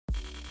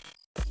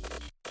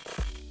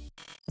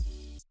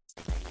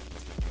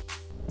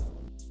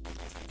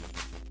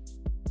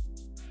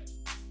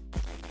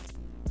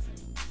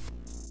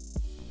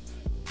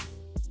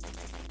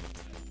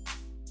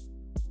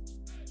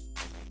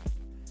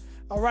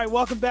All right,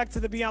 welcome back to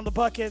the Beyond the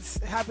Buckets.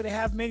 Happy to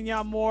have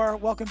Minyon Moore.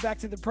 Welcome back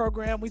to the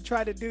program. We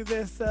tried to do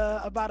this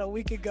about a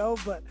week ago,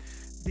 but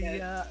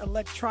the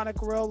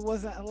electronic world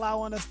wasn't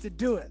allowing us to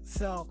do it.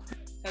 So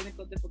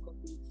technical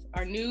difficulties.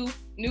 Our new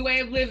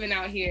way of living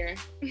out here.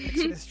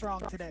 Connection is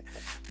strong today.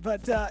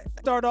 But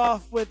start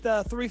off with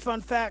 3 fun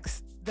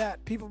facts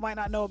that people might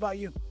not know about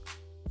you.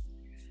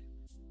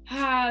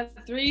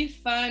 3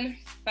 fun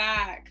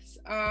facts.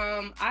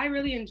 I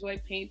really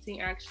enjoy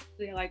painting,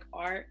 actually. I like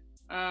art.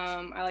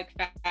 I like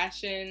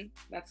fashion.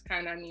 That's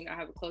kind of, I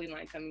have a clothing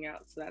line coming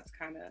out, so that's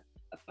kind of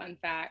a fun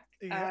fact.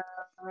 Yeah.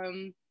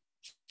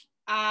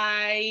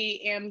 I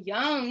am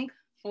young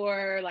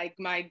for like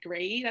my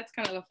grade. That's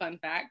kind of a fun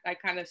fact. I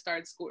kind of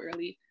started school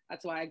early.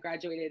 That's why I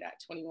graduated at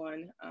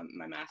 21,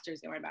 my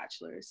master's and my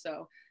bachelor's.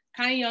 So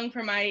kind of young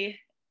for my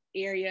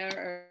area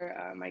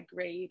or my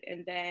grade.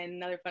 And then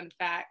another fun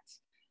fact,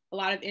 a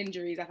lot of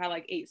injuries. I've had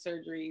like 8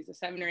 surgeries,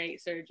 7 or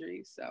 8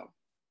 surgeries. So.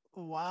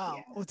 Wow.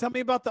 Yeah. Well, tell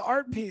me about the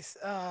art piece.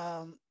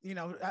 How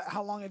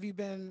long have you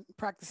been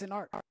practicing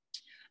art?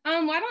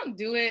 Well, I don't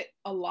do it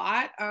a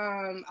lot.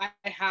 I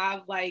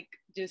have like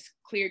just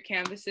clear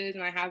canvases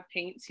and I have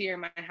paints here in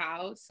my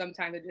house.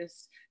 Sometimes I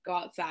just go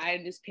outside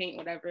and just paint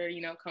whatever,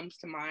 comes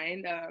to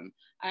mind. I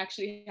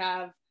actually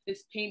have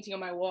this painting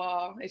on my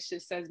wall. It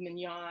just says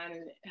Minyon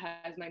and it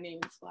has my name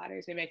in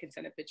splatters. Maybe I can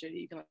send a picture that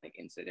you can like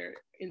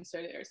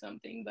insert it or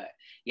something. But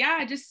yeah,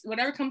 I just,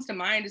 whatever comes to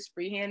mind, just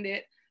freehand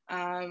it.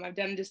 I've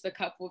done just a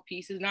couple of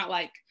pieces, not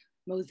like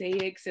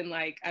mosaics and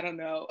like, I don't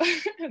know,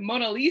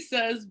 Mona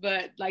Lisas,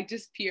 but like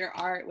just pure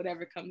art,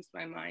 whatever comes to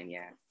my mind.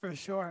 Yeah. For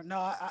sure.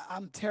 No,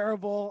 I'm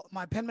terrible.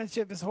 My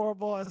penmanship is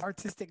horrible as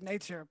artistic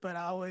nature, but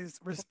I always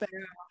respect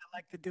it. I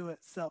like to do it.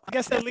 So I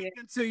guess that leads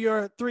into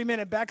your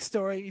 3-minute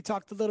backstory. You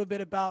talked a little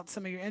bit about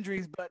some of your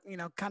injuries, but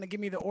kind of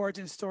give me the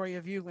origin story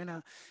of you in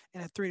a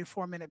 3 to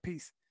 4 minute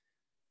piece.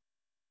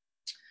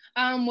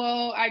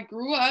 Well, I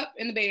grew up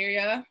in the Bay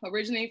Area,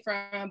 originally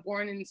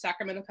born in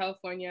Sacramento,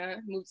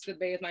 California, moved to the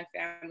Bay with my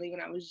family when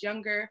I was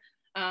younger.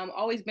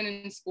 Always been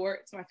in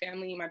sports. My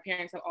family, my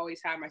parents have always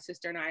had, my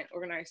sister and I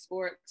organized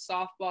sports,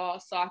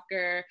 softball,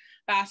 soccer,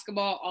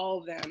 basketball, all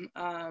of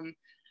them.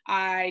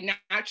 I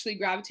naturally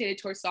gravitated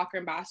towards soccer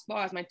and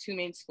basketball as my 2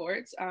 main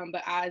sports.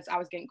 But as I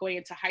was going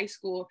into high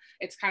school,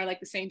 it's kind of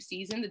like the same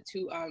season, the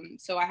two.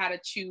 So I had to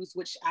choose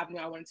which avenue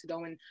I wanted to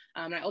go in.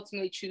 I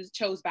ultimately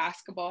chose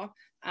basketball.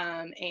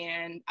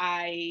 And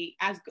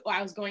as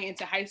I was going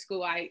into high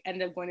school, I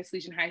ended up going to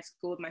Salesian High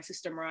School with my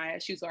sister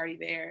Mariah. She was already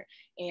there,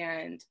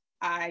 and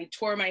I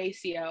tore my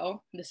ACL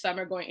the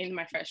summer going into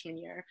my freshman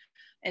year.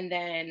 And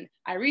then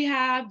I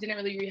didn't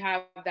really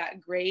rehab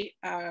that great.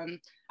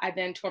 I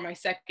then tore my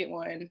second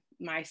one,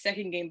 my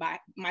second game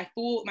back, my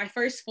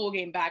first full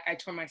game back, I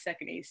tore my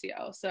second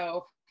ACL.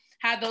 So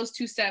had those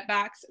 2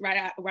 setbacks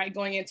right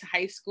going into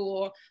high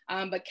school,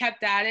 but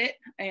kept at it.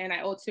 And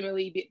I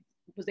ultimately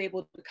was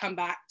able to come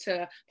back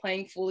to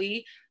playing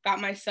fully, got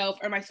myself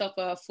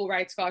a full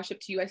ride scholarship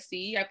to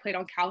USC. I played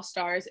on Cal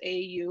Stars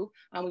AAU.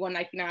 We won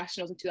Nike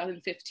Nationals in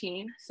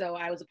 2015. So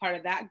I was a part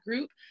of that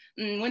group.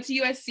 Went to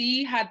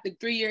USC, had the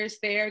 3 years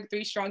there,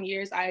 3 strong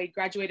years. I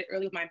graduated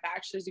early with my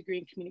bachelor's degree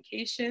in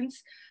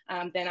communications.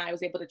 Then I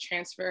was able to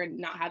transfer and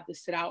not have the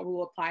sit out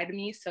rule apply to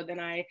me. So then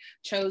I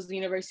chose the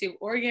University of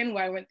Oregon,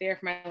 where I went there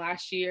for my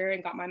last year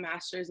and got my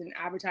master's in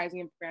advertising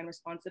and brand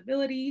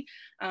responsibility.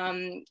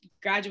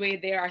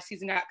 Graduated there. Our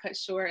season got cut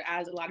short,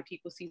 as a lot of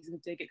people's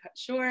seasons did get cut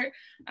short.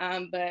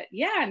 But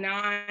yeah,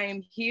 now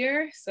I'm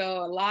here.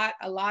 So a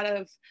lot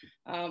of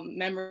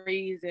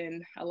memories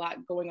and a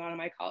lot going on in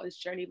my college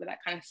journey, but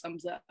that kind of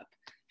sums up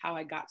how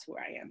I got to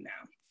where I am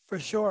now. For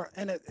sure.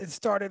 And it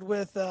started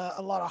with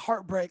a lot of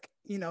heartbreak.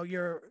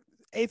 Your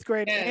 8th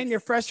grade and your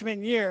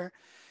freshman year,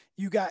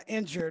 you got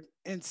injured.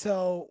 And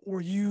so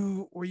were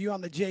you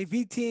on the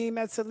JV team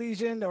at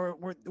Salesian, or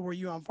were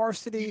you on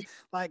varsity?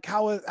 Like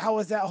how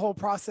was that whole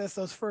process,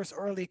 those first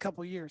early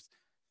couple years?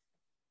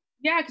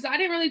 Yeah, because I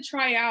didn't really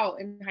try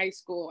out in high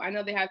school. I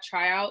know they have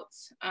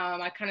tryouts.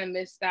 I kind of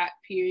missed that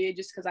period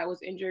just because I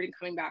was injured and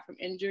coming back from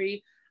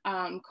injury.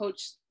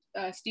 Coach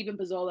Stephen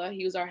Pizzola,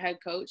 he was our head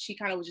coach. He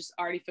kind of was just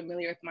already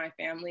familiar with my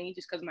family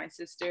just because of my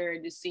sister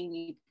and just seeing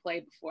me play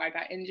before I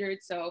got injured.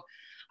 So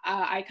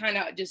I kind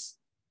of just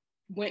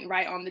went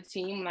right on the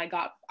team when I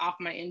got off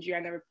my injury. I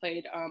never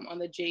played on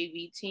the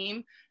JV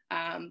team.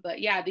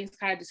 But yeah, things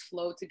kind of just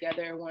flowed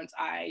together. Once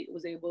I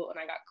was able and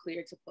I got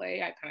cleared to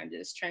play, I kind of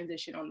just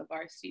transitioned on the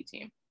varsity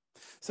team.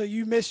 So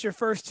you missed your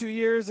first 2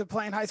 years of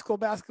playing high school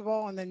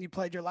basketball, and then you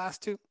played your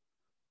last 2?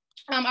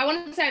 I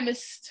wouldn't say I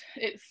missed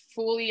it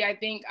fully. I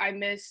think I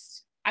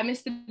missed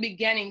the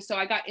beginning. So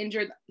I got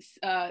injured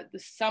the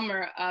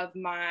summer of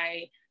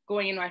my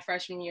going into my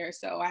freshman year.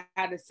 So I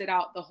had to sit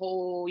out the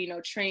whole,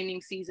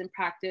 training season,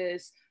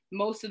 practice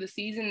most of the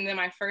season. And then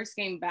my first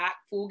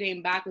full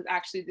game back was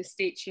actually the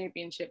state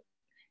championship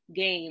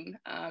game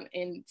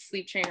in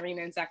Sleep Train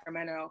Arena in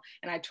Sacramento,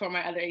 and I tore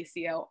my other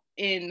ACL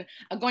in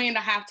going into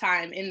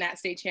halftime in that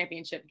state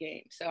championship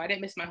game. So I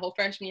didn't miss my whole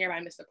freshman year, but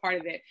I missed a part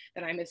of it.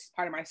 Then I missed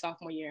part of my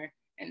sophomore year,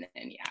 and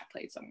then I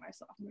played some of my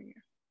sophomore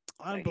year.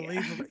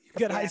 Unbelievable.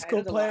 Good high Yeah,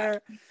 school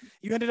player.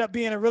 You ended up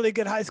being a really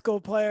good high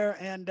school player,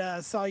 and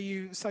saw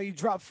you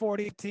drop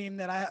 40, team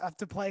that I have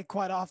to play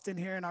quite often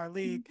here in our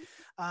league.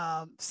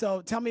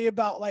 So tell me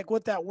about like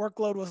what that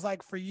workload was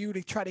like for you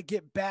to try to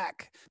get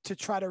back to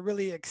try to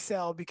really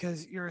excel,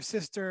 because your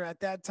sister at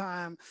that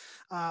time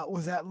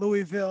was at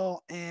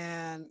Louisville,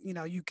 and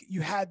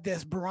you had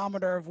this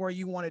barometer of where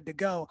you wanted to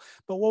go.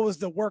 But what was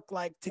the work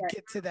like to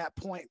get to that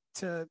point,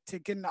 to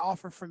get an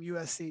offer from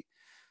USC?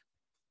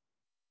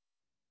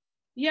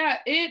 Yeah,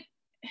 it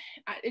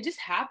just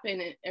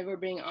happened, if we're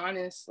being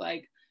honest.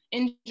 Like,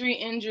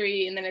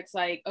 injury, and then it's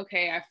like,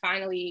 okay, I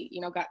finally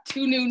got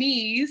two new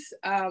knees.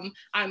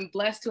 I'm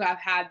blessed to have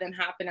had them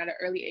happen at an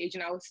early age,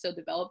 and I was still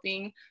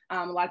developing.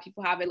 A lot of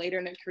people have it later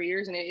in their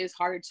careers, and it is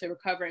harder to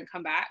recover and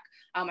come back.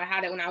 I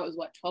had it when I was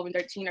 12 and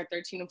 13, or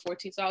 13 and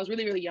 14, so I was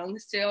really, really young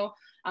still.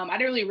 I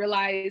didn't really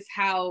realize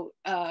how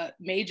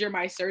major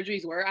my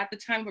surgeries were at the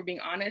time, for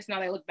being honest. Now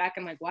that I look back,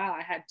 I'm like, wow,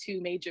 I had two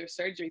major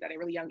surgeries at a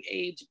really young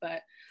age.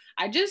 But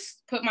I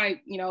just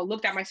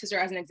looked at my sister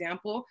as an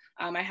example.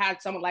 I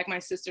had someone like my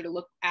sister to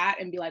look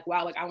at and be like,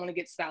 wow, like I want to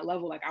get to that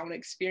level. Like I want to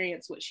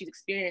experience what she's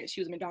experienced.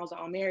 She was McDonald's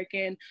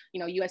All-American,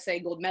 USA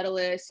gold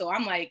medalist. So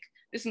I'm like,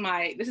 this is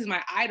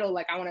my idol.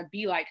 Like I want to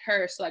be like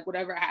her. So like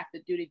whatever I have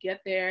to do to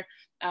get there.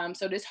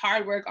 So this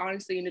hard work,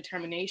 honestly, and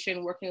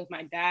determination, working with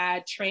my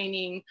dad,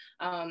 training,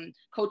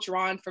 Coach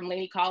Ron from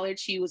Laney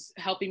College, he was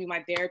helping me with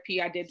my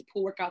therapy. I did the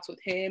pool workouts with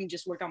him,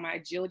 just worked on my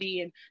agility,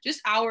 and just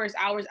hours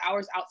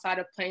outside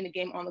of playing the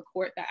game on the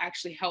court that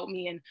actually helped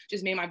me and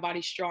just made my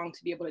body strong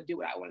to be able to do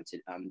what I wanted to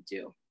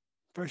do.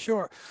 For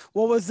sure.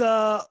 What was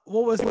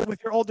with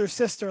your older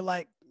sister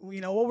like?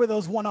 What were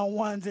those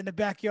one-on-ones in the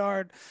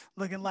backyard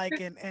looking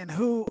like, and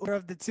who were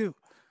of the two?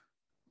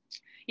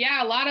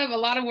 Yeah, a lot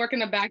of work in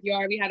the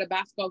backyard. We had a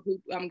basketball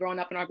hoop growing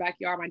up in our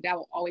backyard. My dad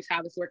will always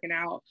have us working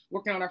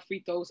on our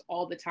free throws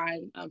all the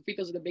time. Free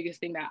throws are the biggest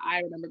thing that I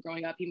remember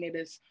growing up. He made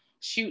us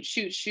shoot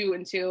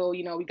until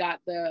we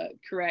got the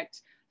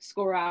correct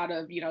score out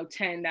of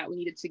 10 that we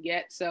needed to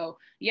get. So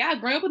yeah,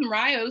 growing up with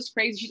Mariah, it was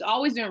crazy. She's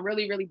always been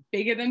really, really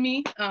bigger than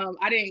me.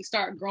 I didn't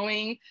start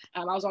growing.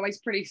 I was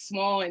always pretty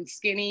small and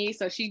skinny,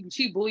 so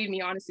she bullied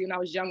me, honestly, when I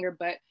was younger,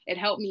 but it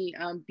helped me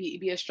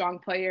be a strong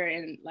player,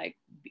 and like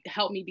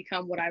helped me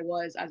become what I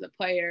was as a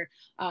player.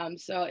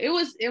 So it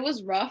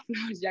was rough when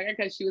I was younger,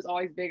 because she was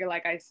always bigger,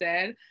 like I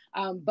said,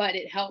 but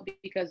it helped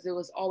because it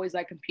was always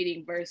like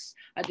competing versus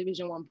a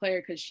Division I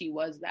player, because she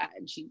was that,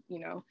 and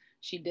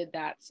she did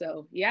that.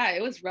 So yeah,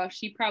 it was rough.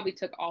 She probably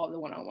took all of the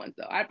one-on-ones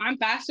though. I'm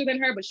faster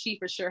than her, but she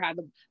for sure had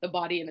the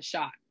body and the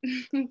shot.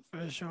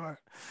 For sure.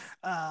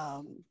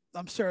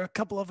 I'm sure a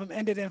couple of them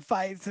ended in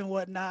fights and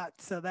whatnot.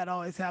 So that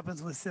always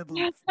happens with siblings.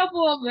 Yeah, a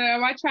couple of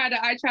them. I try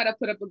to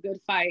put up a good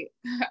fight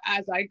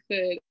as I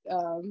could,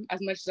 as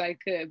much as I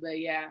could. But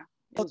yeah,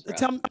 it was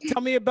rough.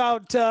 Tell me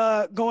about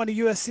going to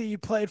USC. You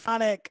played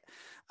Phonic,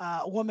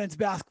 women's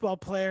basketball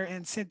player,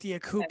 and Cynthia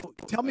Cooper.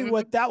 Tell me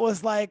what that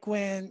was like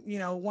when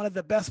one of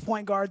the best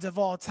point guards of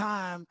all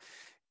time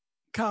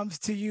comes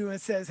to you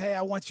and says, "Hey,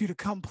 I want you to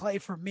come play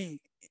for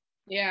me."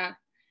 Yeah,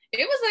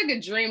 it was like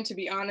a dream, to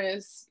be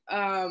honest.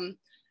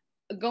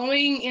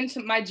 Going into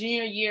my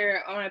junior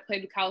year, when I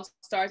played with Cal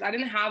Stars, I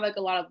didn't have like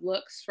a lot of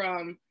looks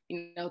from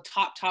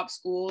top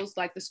schools,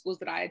 like the schools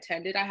that I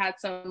attended. I had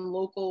some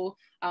local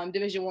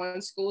Division I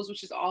schools,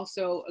 which is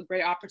also a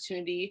great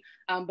opportunity.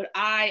 But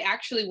I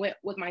actually went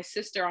with my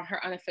sister on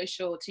her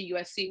unofficial to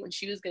USC when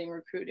she was getting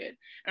recruited.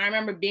 And I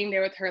remember being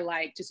there with her,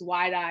 like just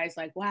wide eyes,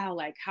 like, wow,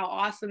 like how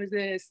awesome is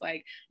this?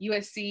 Like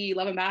USC,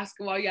 loving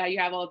basketball. Yeah, you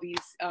have all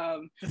these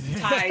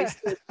ties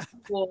to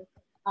school.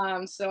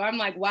 So I'm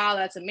like, wow,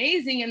 that's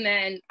amazing. And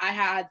then I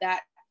had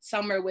that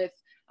summer with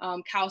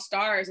Cal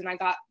Stars, and I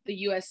got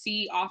the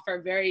USC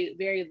offer very,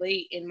 very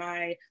late in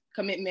my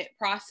commitment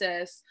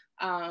process.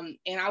 And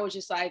I was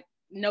just like,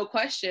 no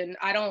question.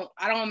 I don't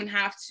even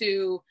have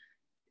to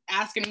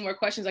ask any more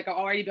questions. Like I've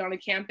already been on the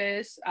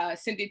campus.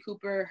 Cynthia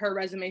Cooper, her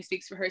resume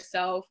speaks for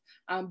herself.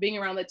 Being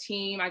around the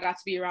team, I got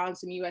to be around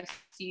some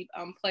USC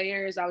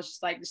players. I was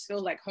just like, this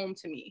feels like home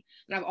to me.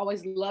 And I've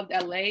always loved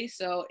LA.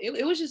 So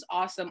it was just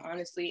awesome,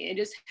 honestly. It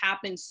just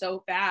happened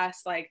so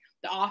fast. Like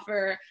the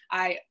offer,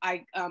 I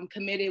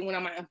committed, went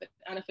on my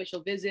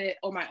unofficial visit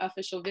or my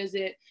official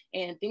visit,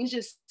 and things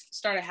just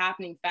started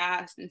happening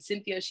fast. And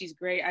Cynthia, she's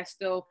great. I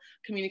still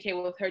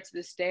communicate with her to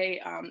this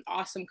day.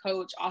 Awesome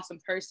coach, awesome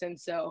person.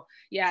 So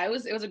yeah, it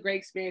was a great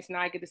experience. And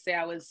I get to say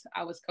I was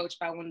coached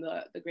by one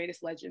of the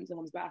greatest legends in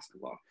women's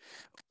basketball.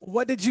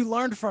 What did you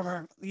learn from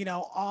her,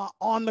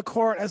 on the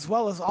court as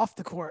well as off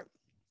the court?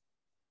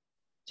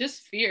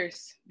 Just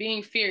fierce,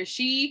 being fierce.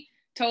 She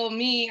told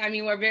me, I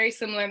mean, we're very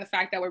similar in the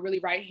fact that we're really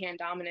right-hand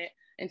dominant,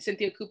 and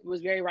Cynthia Cooper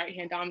was very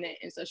right-hand dominant.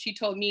 And so she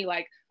told me,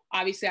 like,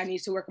 obviously I need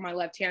to work on my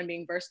left hand,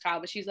 being versatile,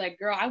 but she's like,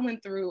 girl, I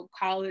went through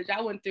college,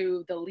 I went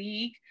through the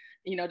league,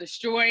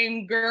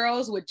 destroying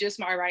girls with just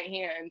my right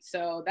hand.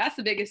 So that's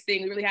the biggest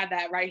thing. We really had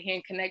that right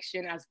hand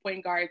connection as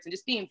point guards, and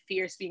just being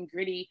fierce, being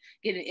gritty,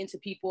 getting into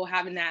people,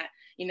 having that,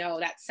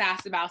 that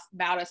sass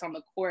about us on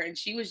the court. And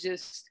she was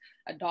just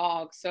a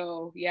dog.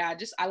 So yeah,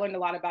 just I learned a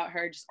lot about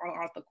her just on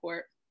off the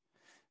court.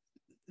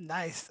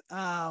 Nice.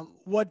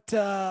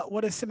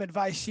 What is some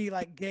advice she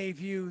like gave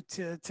you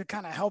to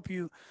kind of help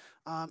you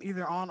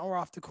either on or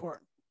off the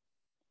court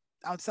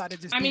outside of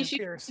just being She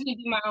fierce? let me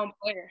be my own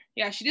player.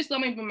 Yeah, she just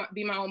let me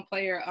be my own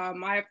player.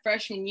 My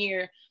freshman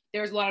year,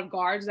 there was a lot of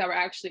guards that were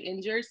actually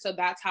injured, so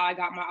that's how I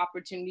got my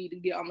opportunity to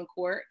get on the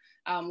court.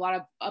 A lot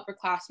of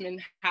upperclassmen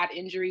had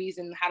injuries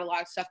and had a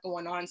lot of stuff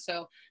going on,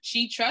 so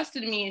she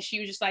trusted me and she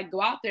was just like, go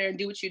out there and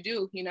do what you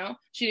do.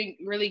 She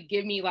didn't really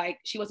give me like,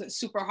 she wasn't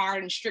super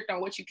hard and strict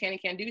on what you can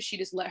and can't do. She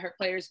just let her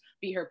players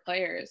be her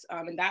players,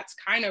 and that's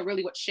kind of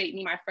really what shaped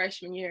me. My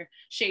freshman year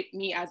shaped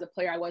me as a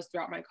player I was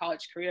throughout my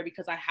college career,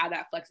 because I had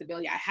that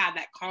flexibility. I had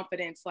that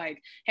confidence,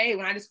 like, hey,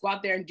 when I just go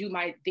out there and do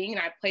my thing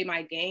and I play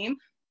my game,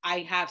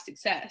 I have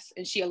success.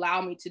 And she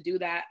allowed me to do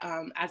that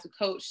as a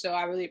coach. So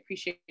I really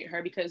appreciate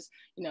her, because,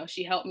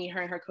 she helped me,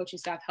 her and her coaching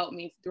staff helped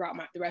me throughout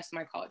the rest of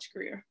my college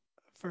career.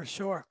 For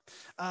sure.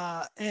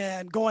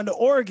 And going to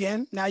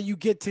Oregon, now you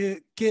get to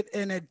get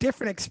in a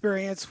different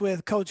experience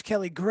with Coach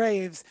Kelly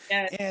Graves.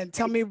 Yes. And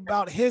tell me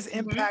about his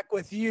impact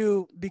with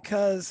you,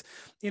 because,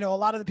 a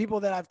lot of the people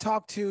that I've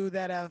talked to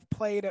that have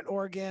played at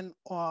Oregon,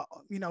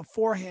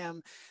 for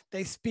him,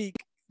 they speak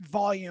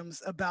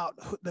volumes about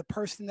the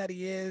person that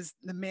he is,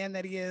 the man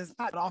that he is,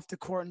 not off the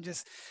court, and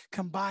just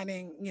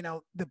combining,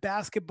 the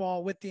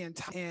basketball with the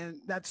entire. And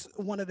that's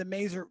one of the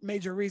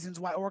major reasons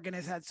why Oregon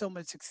has had so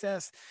much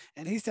success,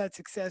 and he's had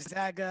success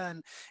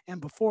Zaga and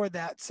before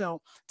that.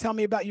 So tell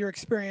me about your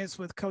experience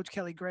with Coach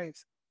Kelly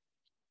Graves.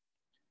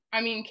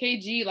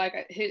 KG,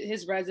 like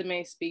his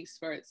resume speaks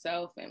for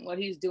itself, and what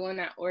he's doing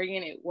at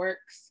Oregon, it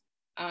works.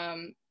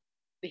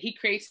 He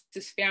creates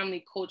this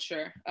family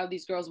culture of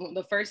these girls.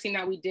 The first thing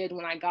that we did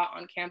when I got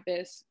on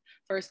campus,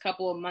 first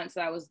couple of months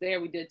that I was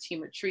there, we did a team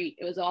retreat.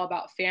 It was all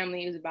about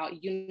family. It was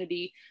about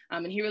unity.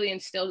 And he really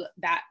instilled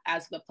that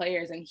as the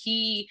players. And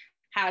he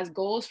has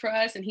goals for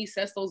us, and he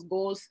sets those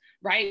goals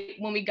right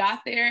when we got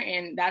there.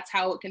 And that's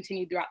how it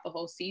continued throughout the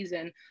whole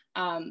season.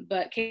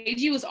 But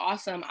KG was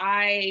awesome.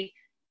 I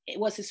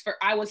was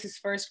his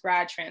first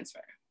grad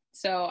transfer.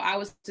 So I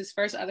was his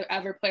first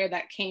ever player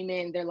that came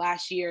in their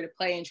last year to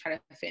play and try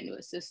to fit into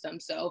a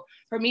system. So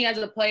for me as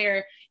a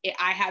player,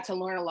 I had to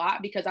learn a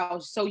lot, because I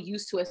was so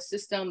used to a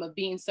system of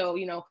being so,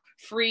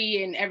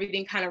 free and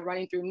everything kind of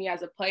running through me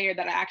as a player,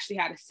 that I actually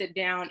had to sit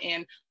down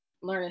and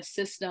learn a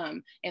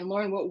system and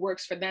learn what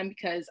works for them,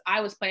 because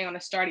I was playing on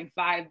a starting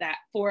five that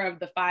 4 of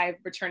the 5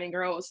 returning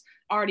girls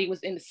already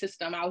was in the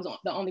system. I was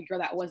the only girl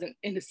that wasn't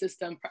in the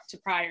system to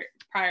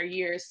prior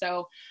years.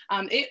 So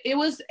it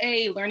was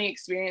a learning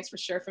experience for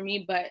sure for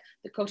me, but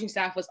the coaching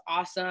staff was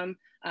awesome.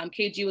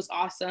 KG was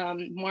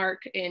awesome.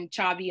 Mark and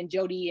Chavi and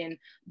Jody and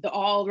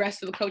all the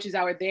rest of the coaches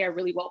that were there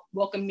really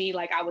welcomed me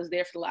like I was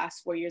there for the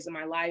last 4 years of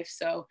my life.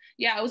 So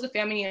yeah, it was a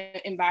family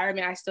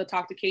environment. I still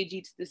talk to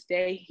KG to this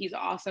day. He's an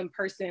awesome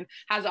person,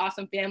 has an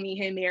awesome family,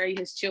 him, Mary,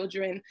 his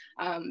children.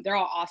 They're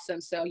all awesome.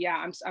 So yeah,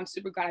 I'm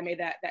super glad I made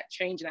that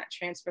change and that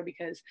transfer,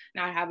 because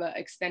now I have an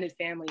extended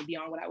family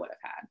beyond what I would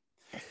have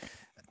had.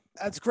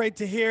 That's great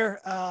to hear.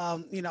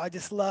 I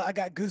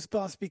got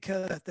goosebumps,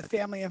 because the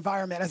family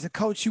environment as a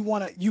coach, you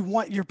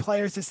want your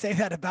players to say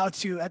that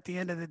about you at the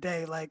end of the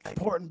day, like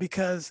important,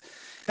 because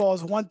ball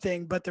is one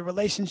thing, but the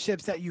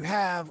relationships that you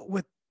have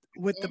with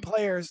the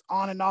players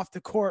on and off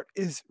the court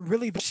is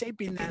really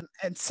shaping them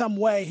in some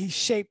way. He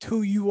shaped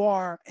who you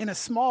are in a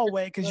small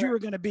way, because you were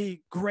going to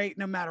be great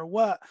no matter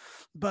what,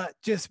 but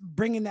just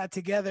bringing that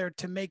together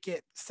to make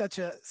it such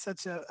a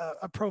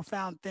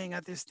profound thing,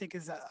 I just think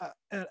is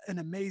an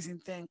amazing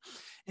thing.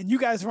 And you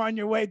guys were on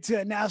your way to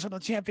a national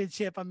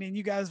championship. I mean,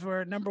 you guys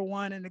were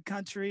 #1 in the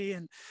country,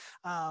 and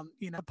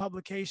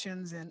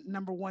publications, and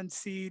 #1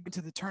 seed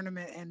to the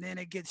tournament, and then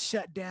it gets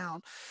shut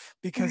down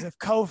because of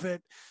COVID.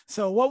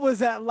 So what was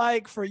that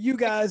like for you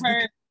guys?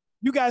 Because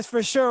you guys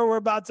for sure were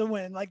about to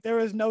win. Like, there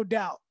was no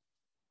doubt.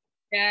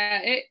 Yeah,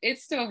 it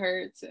still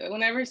hurts.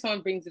 Whenever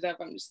someone brings it up,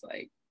 I'm just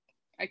like,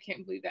 I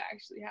can't believe that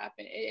actually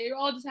happened. It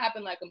all just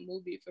happened like a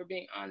movie, for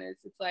being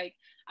honest. It's like,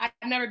 I've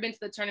never been to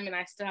the tournament.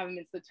 I still haven't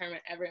been to the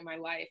tournament ever in my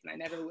life, and I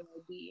never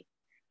will be.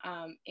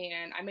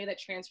 And I made that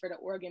transfer to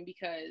Oregon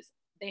because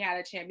they had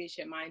a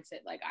championship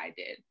mindset like I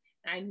did.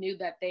 And I knew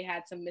that they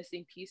had some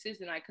missing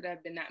pieces, and I could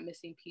have been that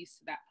missing piece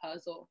to that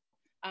puzzle.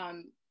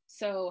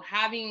 So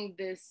having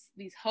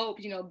these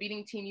hopes,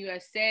 beating Team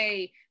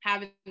USA,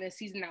 having the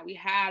season that we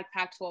had,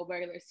 Pac-12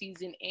 regular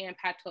season and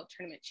Pac-12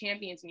 tournament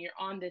champions, and you're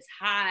on this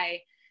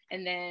high,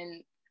 and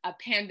then a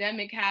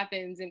pandemic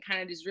happens and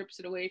kind of just rips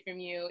it away from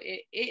you.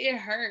 It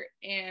hurt.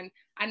 And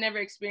I never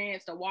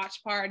experienced a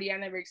watch party. I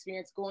never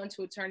experienced going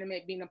to a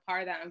tournament, being a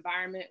part of that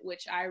environment,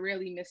 which I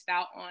really missed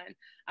out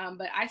on.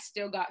 But I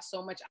still got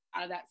so much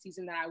out of that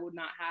season that I would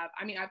not have.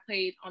 I mean, I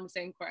played on the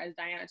same court as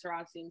Diana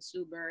Taurasi and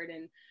Sue Bird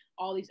and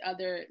all these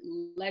other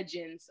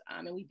legends,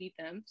 and we beat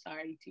them.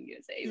 Sorry, Team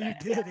USA. You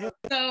did it.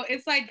 So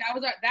it's like,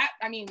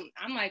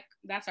 I'm like,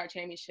 that's our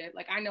championship.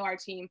 Like, I know our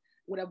team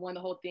would have won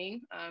the whole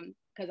thing,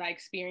 because I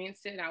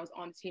experienced it and I was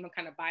on the team. I'm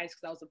kind of biased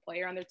because I was a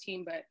player on their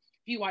team, but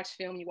if you watch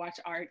film, you watch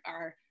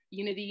our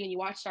unity, and you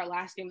watched our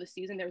last game of the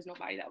season, there was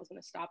nobody that was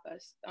going to stop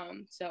us.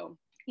 So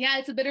yeah,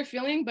 it's a bitter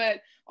feeling,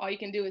 but all you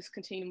can do is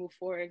continue to move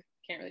forward.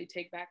 Can't really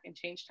take back and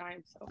change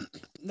time. So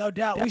no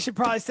doubt, we should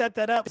probably set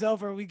that up. It's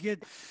over. We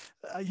get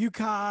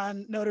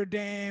UConn, Notre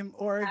Dame,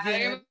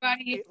 Oregon.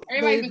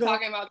 Everybody's been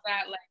talking about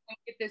that. Like,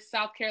 get this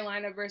South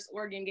Carolina versus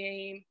Oregon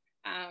game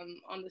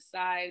on the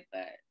side,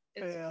 but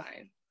it's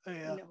fine.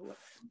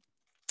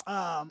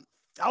 Yeah.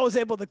 I was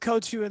able to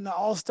coach you in the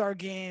All-Star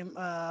game.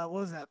 What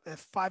was that?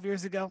 5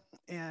 years ago,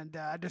 and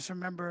I just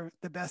remember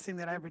the best thing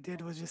that I ever did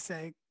was just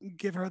say,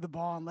 "Give her the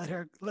ball and let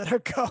her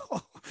go."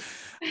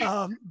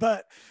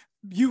 But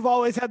you've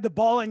always had the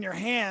ball in your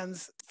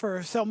hands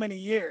for so many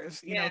years.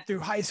 You know, through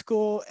high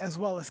school as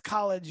well as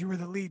college, you were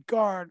the lead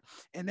guard,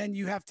 and then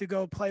you have to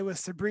go play with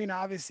Sabrina.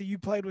 Obviously, you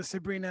played with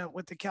Sabrina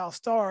with the Cal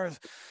Stars,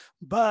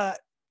 but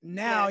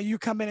now you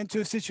coming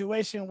into a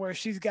situation where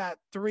she's got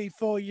 3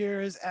 full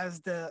years as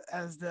the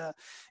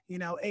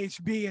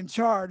HB in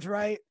charge,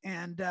 right?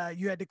 And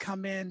you had to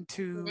come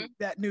into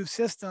that new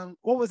system.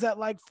 What was that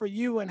like for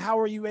you, and how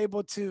were you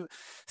able to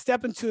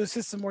step into a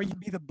system where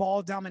you'd be the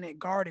ball dominant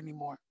guard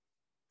anymore?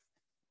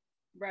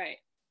 Right.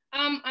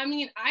 I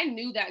mean, I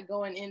knew that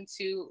going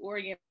into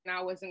Oregon,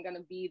 I wasn't going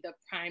to be the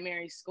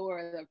primary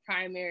scorer, the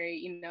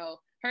primary,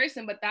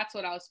 person, but that's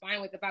what I was fine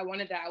with. If I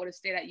wanted that, I would have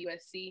stayed at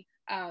USC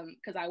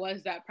because I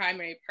was that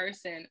primary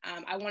person.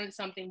 I wanted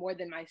something more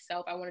than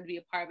myself. I wanted to be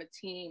a part of a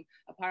team,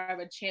 a part of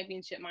a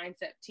championship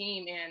mindset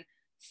team. And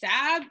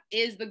Sab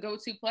is the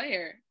go-to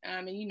player.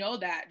 And you know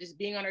that, just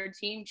being on her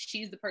team,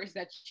 she's the person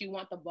that you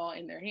want the ball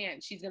in their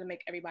hands. She's going to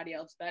make everybody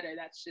else better.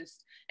 That's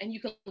just, and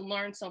you can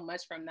learn so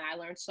much from that. I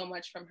learned so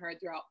much from her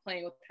throughout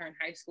playing with her in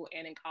high school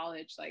and in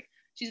college. Like,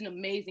 she's an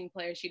amazing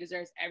player. She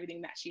deserves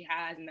everything that she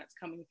has and that's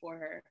coming for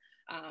her.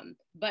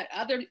 But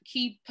other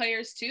key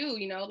players too,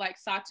 like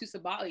Satu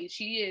Sabali,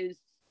 she is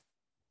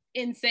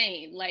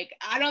insane. Like,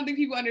 I don't think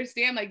people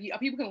understand, like,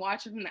 people can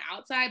watch her from the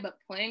outside, but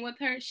playing with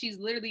her, she's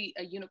literally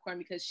a unicorn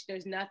because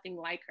there's nothing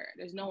like her.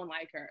 There's no one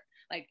like her,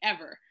 like,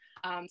 ever.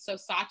 So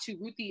Satu,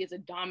 Ruthie is a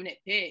dominant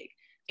big.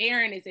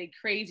 Aaron is a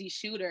crazy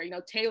shooter.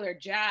 Taylor,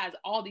 Jazz,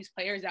 all these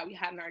players that we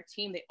had on our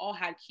team, they all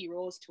had key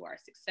roles to our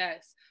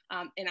success.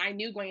 And I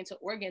knew going into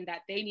Oregon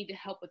that they needed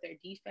help with their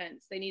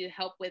defense. They needed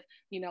help with,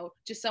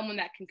 just someone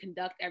that can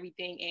conduct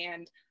everything.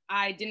 And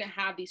I didn't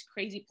have these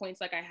crazy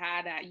points like I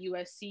had at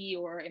USC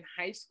or in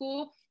high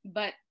school,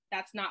 but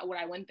that's not what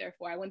I went there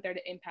for. I went there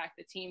to impact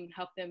the team,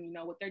 help them,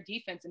 with their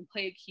defense and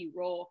play a key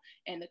role.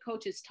 And the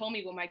coaches told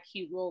me what my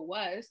key role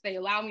was. They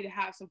allowed me to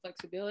have some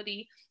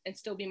flexibility and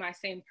still be my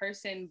same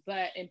person,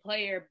 but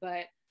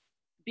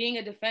being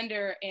a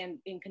defender and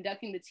in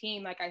conducting the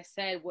team, like I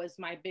said, was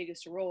my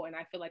biggest role. And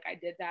I feel like I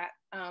did that.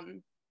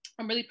 I'm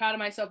really proud of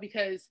myself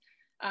because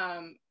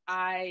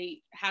I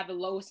had the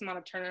lowest amount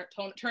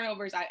of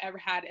turnovers I ever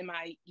had in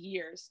my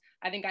years.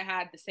 I think I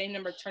had the same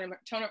number of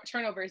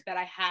turnovers that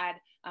I had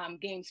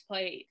games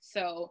played.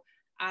 So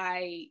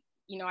I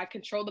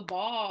controlled the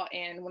ball,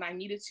 and when I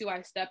needed to,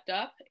 I stepped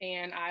up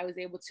and I was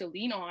able to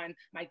lean on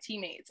my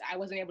teammates. I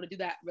wasn't able to do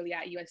that really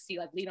at USC,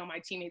 like lean on my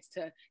teammates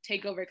to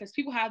take over, because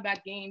people have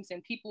bad games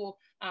and people,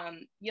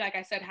 like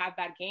I said, have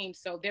bad games.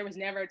 So there was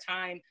never a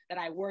time that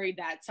I worried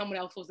that someone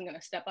else wasn't going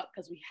to step up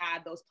because we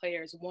had those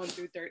players 1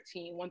 through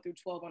 13, 1 through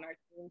 12 on our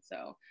team.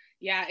 So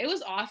yeah, it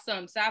was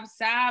awesome. Sab,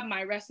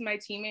 my rest of my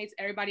teammates,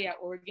 everybody at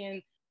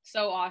Oregon,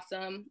 so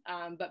awesome.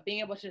 But being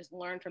able to just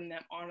learn from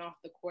them on and off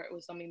the court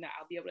was something that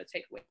I'll be able to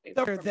take away.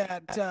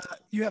 That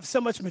you have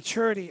so much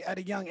maturity at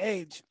a young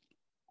age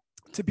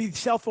to be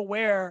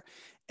self-aware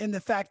in the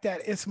fact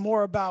that it's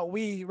more about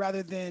we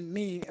rather than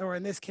me, or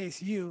in this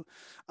case, you.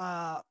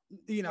 Right.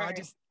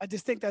 I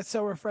just think that's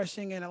so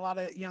refreshing, and a lot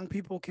of young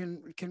people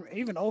can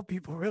even old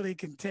people really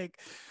can take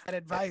that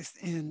advice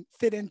and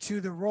fit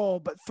into the role,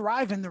 but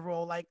thrive in the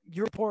role. Like,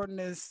 you're important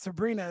as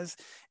Sabrina's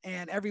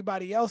and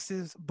everybody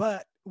else's,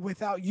 but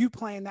without you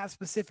playing that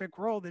specific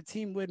role, the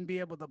team wouldn't be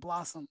able to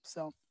blossom.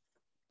 So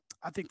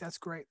I think that's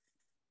great.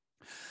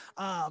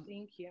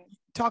 Thank you.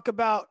 Talk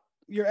about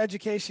your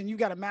education. You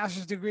got a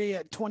master's degree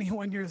at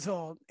 21 years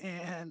old,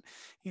 and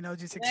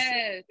just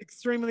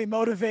extremely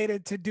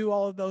motivated to do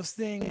all of those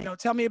things.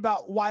 Tell me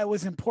about why it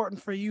was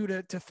important for you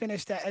to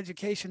finish that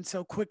education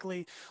so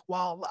quickly,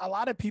 while a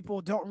lot of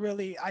people don't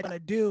really want to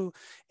do,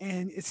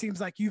 and it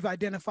seems like you've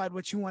identified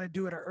what you want to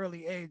do at an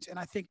early age, and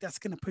I think that's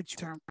going to put you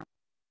term.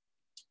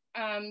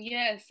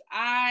 Yes,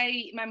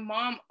 my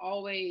mom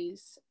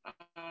always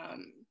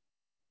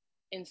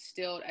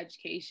instilled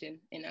education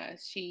in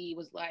us. She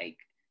was like,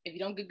 if you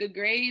don't get good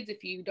grades,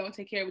 if you don't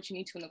take care of what you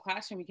need to in the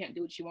classroom, you can't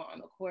do what you want on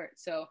the court.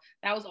 So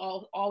that was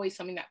always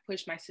something that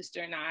pushed my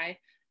sister and I.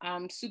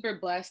 I'm super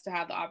blessed to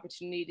have the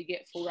opportunity to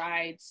get full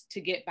rides,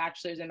 to get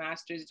bachelor's and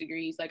master's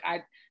degrees. Like,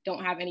 I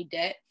don't have any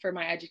debt for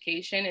my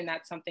education, and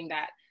that's something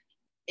that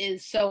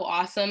is so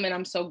awesome, and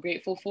I'm so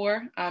grateful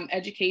for.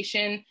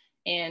 Education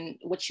and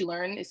what you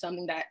learn is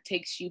something that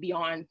takes you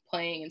beyond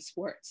playing in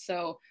sports.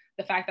 So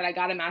the fact that I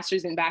got a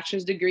master's and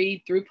bachelor's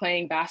degree through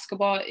playing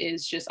basketball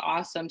is just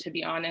awesome, to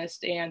be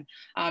honest. And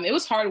it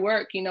was hard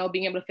work, being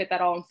able to fit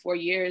that all in 4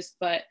 years.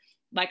 But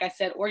like I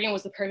said, Oregon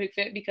was the perfect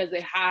fit because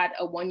they had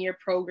a 1-year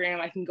program.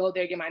 I can go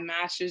there, get my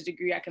master's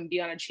degree. I can be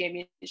on a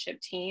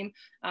championship team.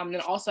 And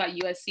then also at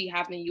USC,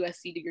 having a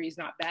USC degree is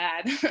not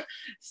bad.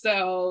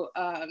 So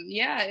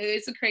yeah,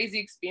 it's a crazy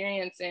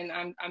experience, and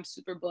I'm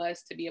super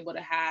blessed to be able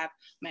to have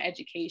my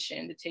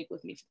education to take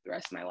with me for the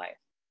rest of my life.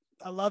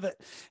 I love it.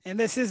 And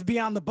this is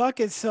Beyond the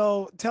Bucket.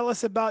 So tell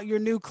us about your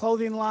new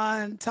clothing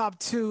line, Top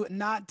Two,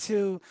 Not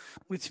Two,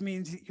 which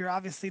means you're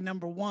obviously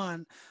number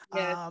one.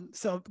 Yes.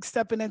 So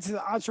stepping into the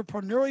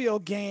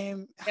entrepreneurial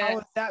game, how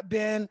has that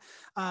been?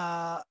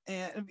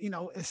 And, you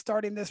know,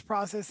 starting this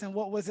process, and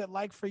what was it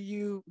like for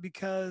you?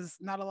 Because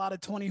not a lot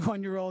of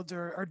 21-year-olds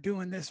are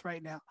doing this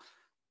right now.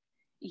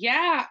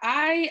 Yeah,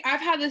 I've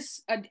had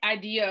this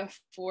idea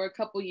for a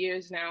couple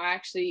years now. I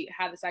actually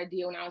had this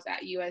idea when I was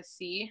at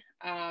USC,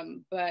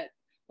 but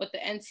with the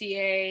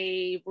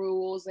NCAA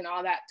rules and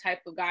all that type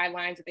of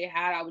guidelines that they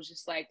had, I was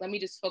just like, let me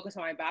just focus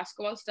on my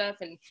basketball stuff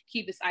and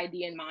keep this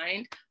idea in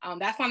mind.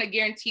 That's not a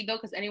guarantee though,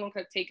 because anyone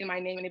could have taken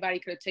my name, anybody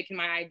could have taken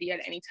my idea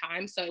at any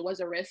time. So it was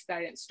a risk that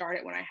I didn't start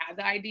it when I had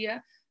the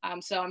idea.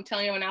 So I'm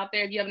telling anyone out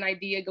there, if you have an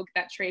idea, go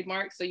get that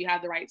trademark so you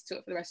have the rights to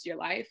it for the rest of your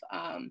life.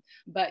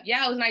 But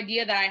yeah, it was an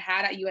idea that I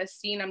had at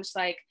USC, and I'm just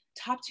like,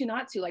 top two,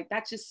 not two. Like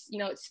that just, you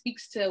know, it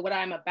speaks to what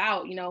I'm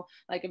about, you know,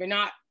 like if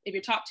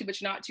you're top two,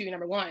 but you're not two, you're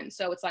number one.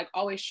 So it's like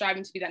always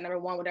striving to be that number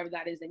one, whatever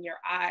that is in your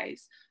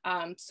eyes.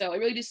 So it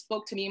really just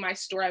spoke to me, my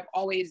story. I've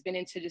always been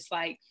into just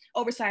like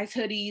oversized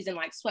hoodies and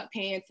like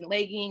sweatpants and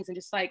leggings and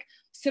just like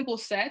simple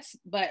sets,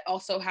 but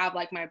also have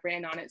like my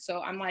brand on it.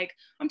 So I'm like,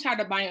 I'm tired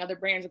of buying other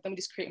brands. Let me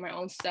just create my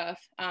own stuff.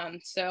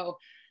 So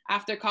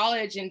after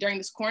college and during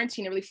this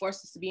quarantine, it really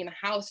forced us to be in the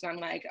house. And I'm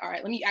like, all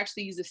right, let me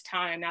actually use this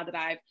time now that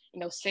I've, you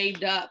know,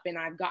 saved up and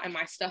I've gotten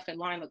my stuff in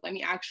line. Like, let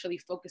me actually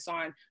focus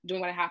on doing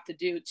what I have to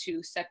do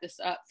to set this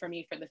up for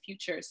me for the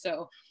future.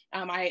 So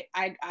I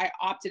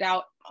opted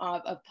out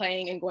of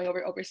playing and going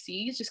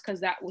overseas just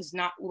because that was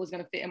not what was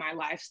going to fit in my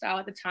lifestyle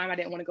at the time. I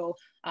didn't want to go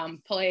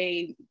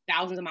play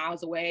thousands of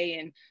miles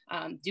away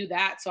and do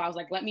that. So I was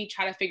like, let me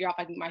try to figure out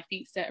if I can get my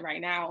feet set right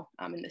now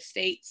in the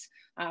States,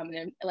 and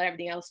then let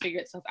everything else figure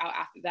itself out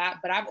after that.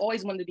 But I've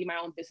always wanted to be my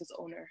own business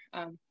owner.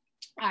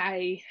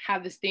 I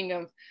have this thing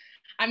of,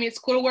 I mean, it's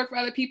cool to work for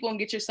other people and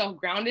get yourself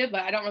grounded,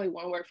 but I don't really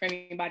want to work for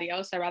anybody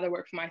else. I'd rather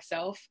work for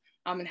myself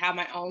and have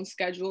my own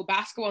schedule.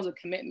 Basketball is a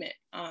commitment.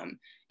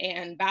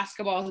 And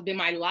basketball has been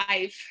my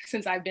life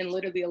since I've been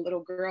literally a little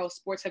girl.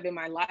 Sports have been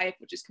my life,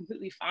 which is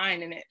completely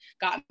fine. And it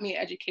got me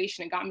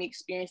education, it got me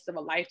experience of a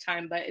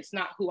lifetime, but it's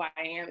not who I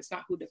am. It's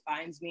not who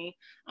defines me.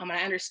 And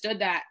I understood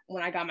that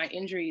when I got my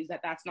injuries, that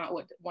that's not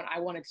what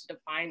I wanted to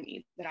define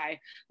me, that I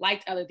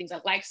liked other things.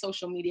 I like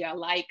social media, I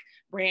like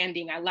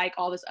branding, I like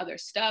all this other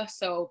stuff.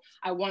 So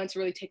I wanted to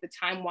really take the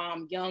time while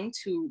I'm young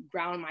to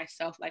ground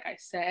myself, like I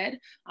said,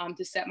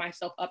 to set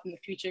myself up in the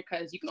future,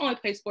 because you can only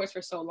play sports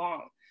for so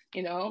long.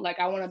 You know, like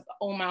I want to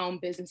own my own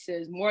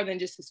businesses more than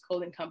just this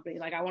clothing company.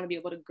 Like I want to be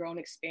able to grow and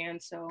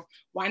expand. So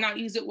why not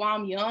use it while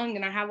I'm young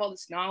and I have all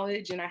this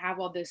knowledge and I have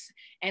all this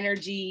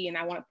energy and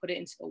I want to put it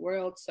into the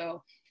world.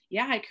 So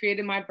yeah, I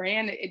created my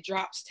brand. It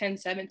drops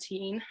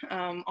 10/17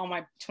 on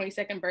my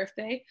 22nd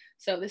birthday.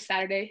 So this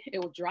Saturday it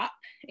will drop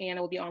and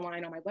it will be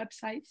online on my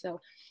website. So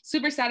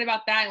super excited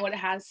about that and what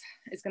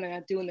it's going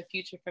to do in the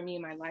future for me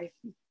in my life.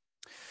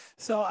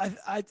 So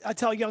I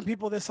tell young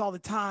people this all the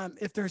time.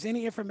 If there's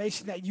any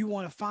information that you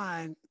want to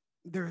find,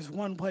 there's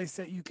one place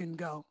that you can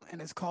go, and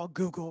it's called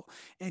Google,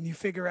 and you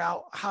figure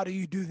out how do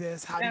you do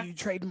this, how do you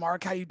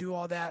trademark, how you do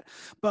all that.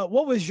 But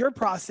what was your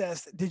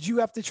process? Did you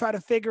have to try to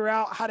figure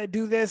out how to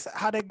do this,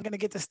 how they're going to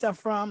get the stuff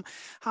from,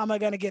 how am I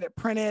going to get it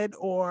printed,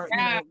 or you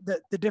know,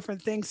 the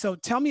different things? So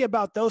tell me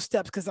about those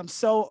steps, because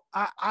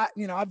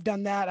I've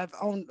done that. I've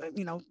owned,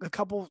 you know, a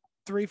couple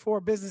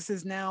 3-4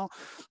 businesses now,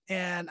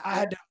 and I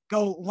had to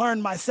go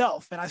learn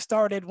myself. And I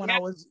started when I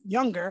was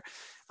younger,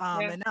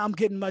 and now I'm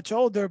getting much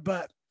older.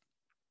 But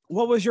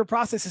what was your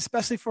process,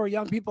 especially for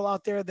young people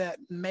out there that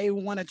may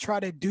want to try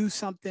to do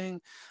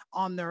something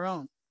on their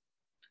own?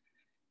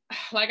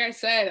 Like I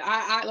said,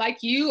 I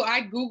like you,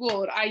 I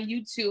Googled, I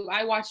YouTube,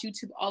 I watch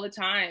YouTube all the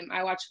time.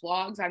 I watch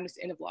vlogs. I'm just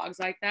into vlogs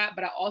like that,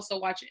 but I also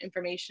watch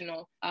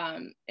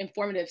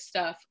informative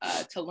stuff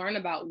to learn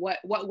about what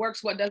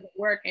works, what doesn't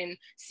work, and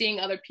seeing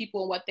other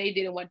people, what they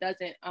did and what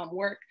doesn't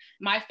work.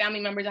 My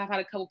family members, I've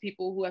had a couple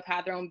people who have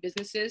had their own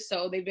businesses,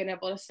 so they've been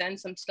able to send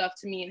some stuff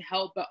to me and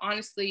help. But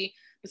honestly,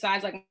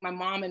 besides like my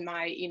mom and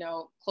my, you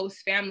know,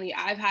 close family,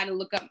 I've had to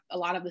look up a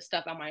lot of the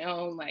stuff on my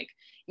own. Like,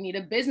 you need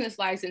a business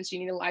license, you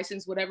need a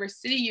license, whatever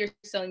city you're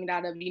selling it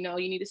out of, you know,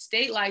 you need a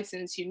state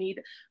license, you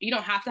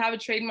don't have to have a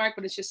trademark,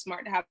 but it's just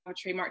smart to have a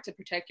trademark to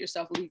protect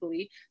yourself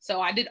legally. So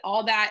I did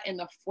all that in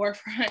the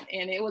forefront,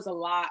 and it was a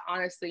lot,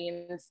 honestly.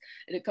 And it's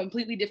a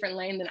completely different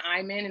lane than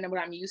I'm in and what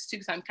I'm used to,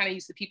 because I'm kind of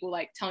used to people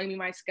like telling me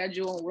my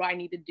schedule and what I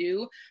need to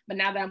do. But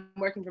now that I'm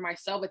working for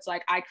myself, it's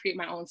like I create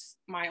my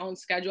own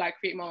schedule, I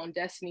create my own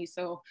destiny.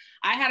 So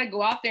I had to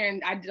go out there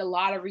and I did a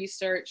lot of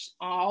research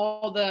on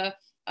all the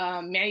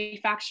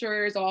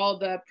manufacturers, all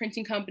the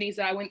printing companies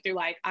that I went through.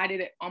 Like I did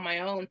it on my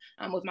own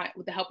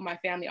with the help of my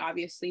family,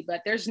 obviously.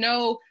 But there's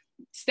no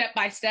step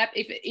by step.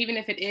 Even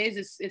if it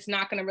is, it's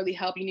not going to really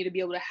help. You need to be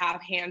able to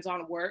have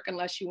hands-on work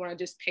unless you want to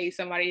just pay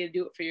somebody to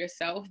do it for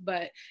yourself.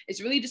 But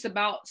it's really just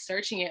about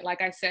searching it.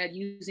 Like I said,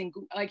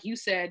 like you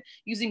said,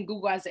 using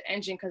Google as an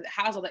engine, because it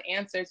has all the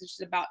answers. It's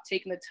just about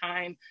taking the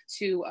time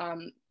to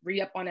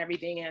read up on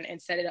everything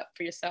and set it up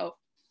for yourself.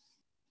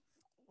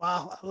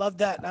 Wow, I love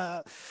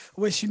that.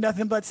 Wish you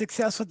nothing but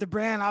success with the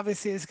brand.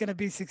 Obviously, it's going to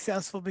be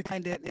successful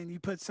behind it, and you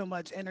put so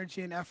much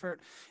energy and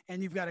effort,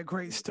 and you've got a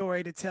great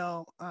story to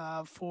tell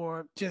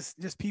for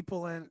just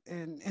people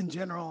in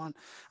general. And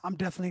I'm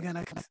definitely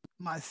going to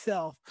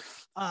myself.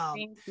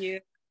 Thank you.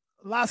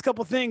 Last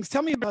couple things.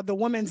 Tell me about the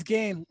women's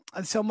game.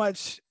 So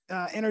much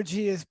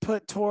energy is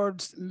put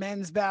towards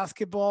men's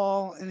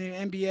basketball in the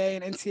NBA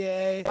and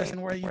NCAA,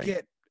 and where you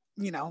get,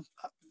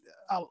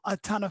 a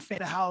ton of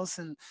fan house,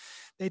 and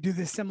they do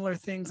the similar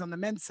things on the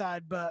men's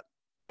side,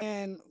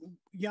 and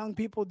young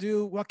people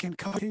do what can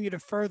continue to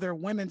further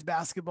women's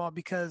basketball,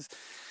 because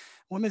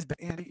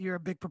and you're a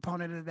big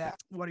proponent of that.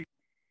 What are you?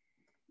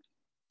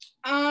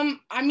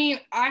 I mean,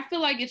 I feel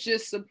like it's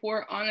just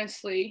support,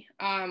 honestly.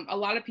 A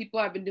lot of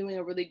people have been doing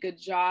a really good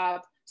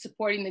job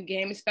supporting the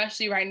game,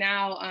 especially right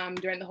now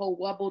during the whole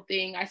WUBA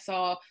thing. I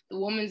saw the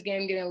women's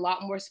game getting a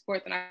lot more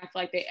support than I feel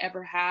like they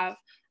ever have.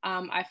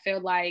 I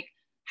feel like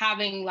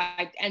having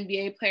like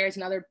NBA players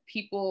and other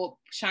people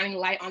shining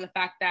light on the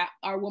fact that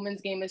our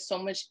women's game is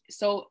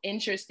so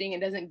interesting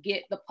and doesn't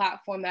get the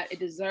platform that it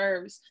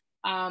deserves.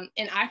 And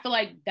I feel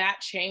like that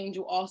change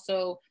will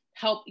also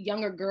help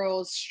younger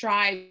girls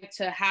strive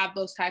to have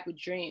those type of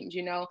dreams.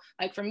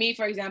 Like for me,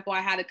 for example,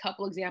 I had a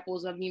couple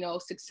examples of,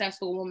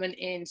 successful women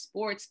in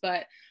sports,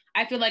 but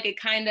I feel like it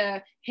kind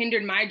of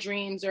hindered my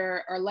dreams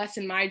or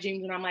lessened my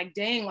dreams. And I'm like,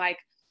 dang, like,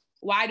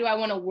 why do I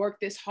want to work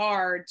this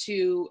hard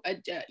to,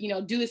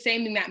 do the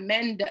same thing that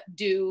men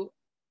do,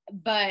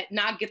 but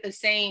not get the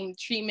same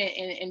treatment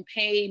and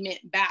payment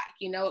back?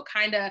 It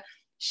kind of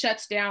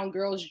shuts down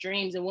girls'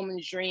 dreams and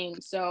women's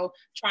dreams. So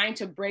trying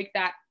to break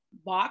that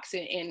box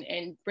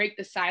and break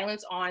the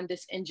silence on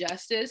this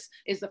injustice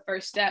is the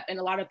first step. And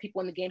a lot of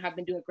people in the game have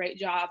been doing a great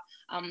job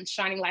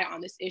shining light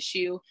on this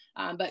issue,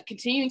 but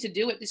continuing to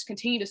do it, just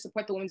continue to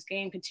support the women's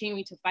game,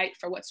 continuing to fight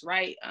for what's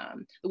right.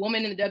 The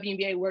women in the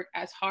WNBA work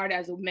as hard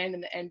as the men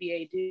in the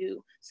NBA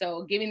do.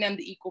 So giving them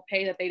the equal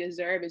pay that they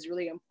deserve is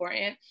really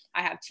important.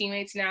 I have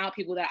teammates now,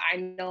 people that I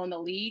know in the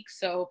league.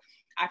 So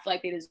I feel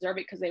like they deserve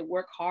it because they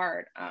work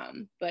hard.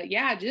 But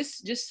yeah,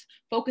 just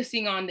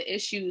focusing on the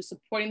issues,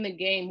 supporting the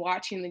game,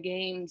 watching the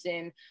games,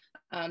 and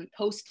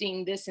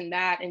posting this and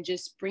that, and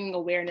just bringing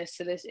awareness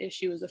to this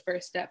issue is the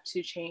first step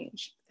to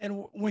change.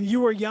 And when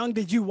you were young,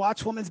 did you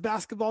watch women's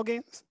basketball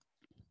games?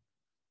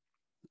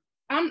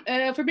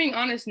 For being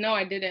honest, no,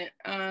 I didn't.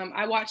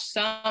 I watched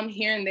some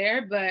here and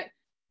there, but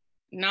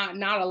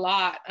not a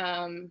lot.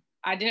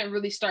 I didn't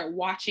really start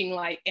watching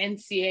like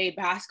NCAA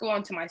basketball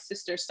until my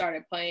sister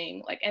started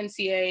playing, like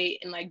NCAA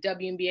and like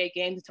WNBA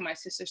games until my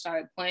sister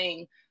started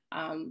playing.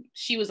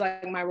 She was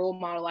like my role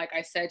model. Like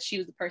I said, she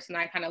was the person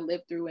I kind of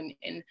lived through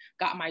and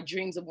got my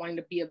dreams of wanting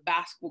to be a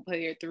basketball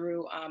player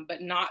through,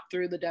 but not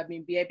through the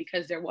WNBA,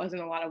 because there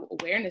wasn't a lot of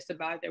awareness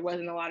about it. There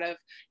wasn't a lot of,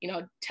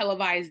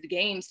 televised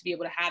games to be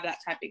able to have that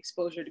type of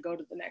exposure to go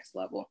to the next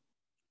level.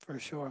 For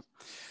sure.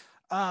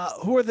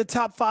 Who are the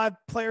top 5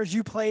 players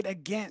you played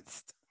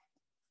against?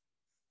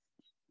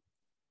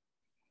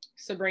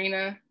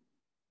 Sabrina,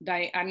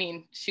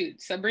 Diana,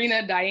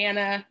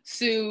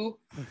 Sue.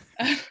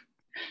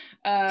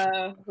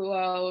 Who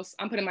else?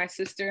 I'm putting my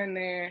sister in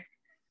there.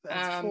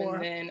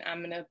 And then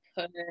I'm gonna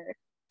put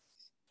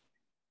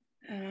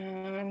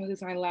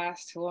who's my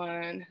last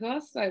one? Who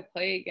else did I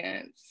play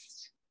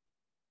against?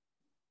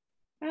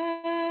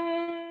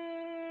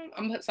 I'm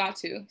gonna put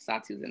Satu.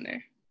 Satu's in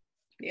there.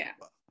 Yeah.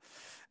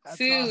 That's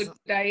Sue, awesome.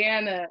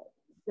 Diana,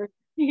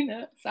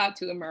 Christina,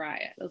 Satu, and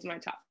Mariah. Those are my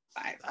top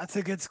 5. That's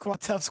a good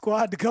squad, tough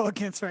squad to go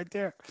against right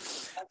there.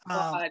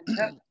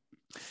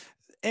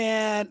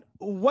 And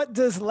what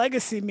does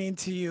legacy mean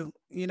to you?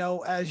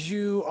 As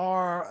you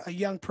are a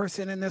young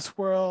person in this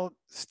world,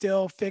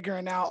 still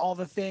figuring out all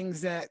the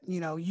things that,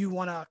 you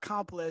want to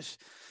accomplish.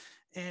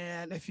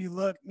 And if you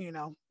look,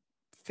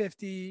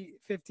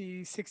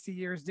 50, 60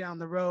 years down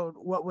the road,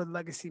 what would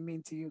legacy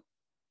mean to you?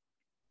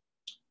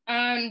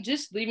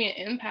 Just leaving an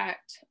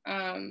impact.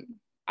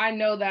 I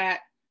know that,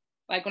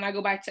 like when I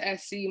go back to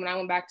SC, when I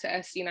went back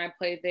to SC and I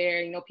played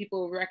there,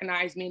 people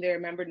recognized me. They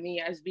remembered me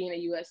as being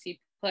a USC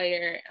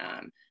player.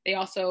 They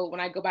also,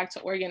 when I go back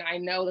to Oregon, I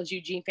know those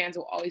Eugene fans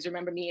will always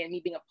remember me and me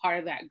being a part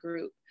of that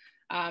group.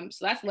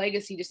 So that's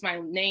legacy, just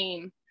my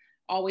name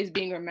always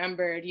being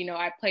remembered.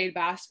 I played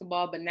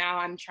basketball, but now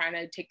I'm trying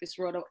to take this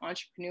road of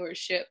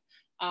entrepreneurship.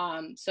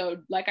 So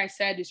like I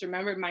said, just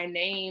remember my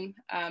name,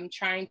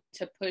 trying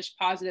to push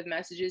positive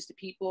messages to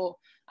people,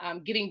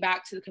 giving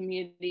back to the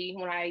community.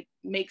 When I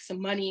make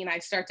some money and I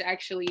start to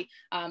actually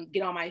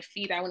get on my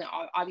feet, I want to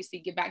obviously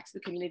give back to the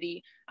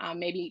community,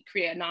 maybe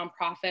create a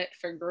nonprofit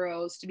for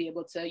girls to be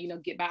able to,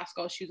 get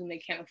basketball shoes when they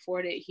can't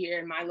afford it here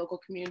in my local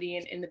community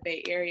and in the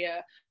Bay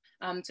Area.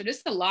 So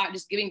just a lot,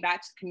 just giving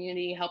back to the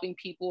community, helping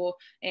people.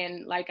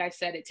 And like I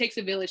said, it takes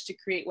a village to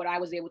create what I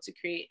was able to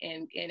create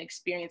and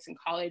experience in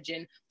college.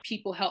 And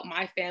people helped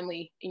my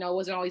family. You know, it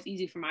wasn't always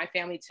easy for my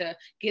family to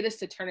get us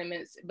to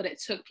tournaments, but it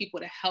took people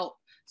to help.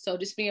 So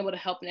just being able to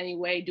help in any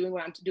way, doing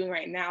what I'm doing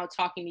right now,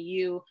 talking to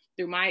you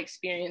through my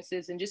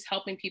experiences and just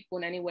helping people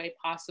in any way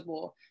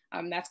possible.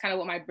 That's kind of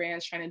what my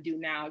brand's trying to do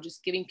now,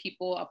 just giving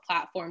people a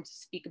platform to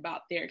speak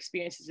about their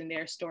experiences and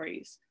their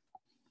stories.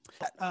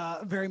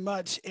 Very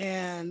much.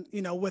 And,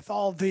 you know, with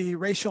all the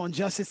racial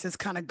injustice that's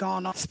kind of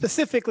gone on,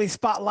 specifically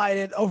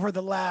spotlighted over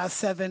the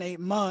last 7-8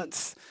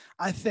 months,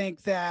 I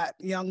think that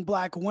young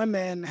Black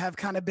women have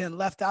kind of been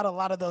left out of a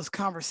lot of those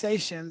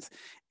conversations.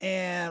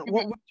 And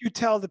what would you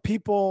tell the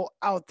people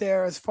out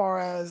there as far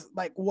as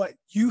like what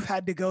you've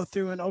had to go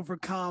through and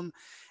overcome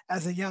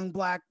as a young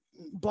Black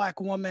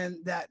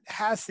woman that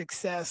has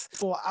success?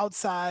 For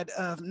outside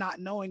of not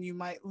knowing you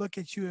might look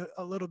at you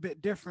a little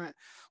bit different.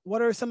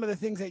 What are some of the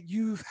things that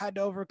you've had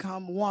to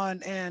overcome,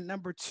 one, and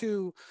number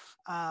two,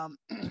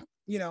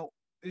 you know,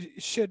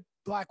 should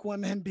Black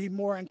women be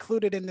more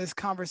included in this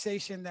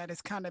conversation that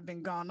has kind of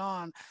been gone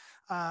on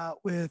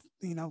with,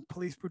 you know,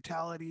 police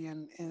brutality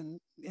and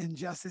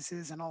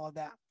injustices and all of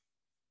that?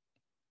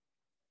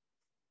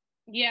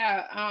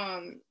 Yeah,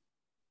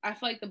 I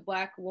feel like the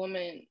Black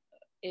woman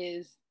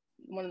is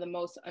one of the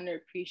most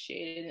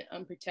underappreciated and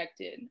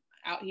unprotected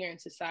out here in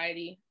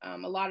society. A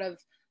lot of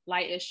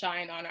light is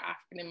shined on our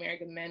African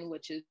American men,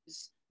 which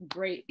is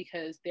great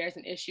because there's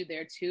an issue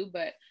there too,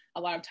 but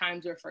a lot of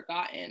times we're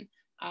forgotten.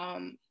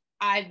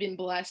 I've been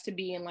blessed to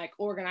be in like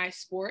organized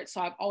sports. So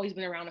I've always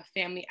been around a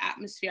family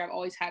atmosphere. I've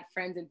always had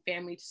friends and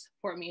family to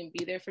support me and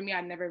be there for me.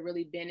 I've never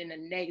really been in a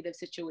negative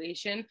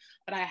situation,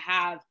 but I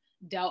have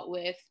dealt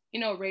with,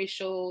 you know,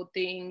 racial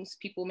things.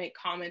 People make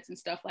comments and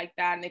stuff like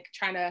that, and they're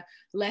trying to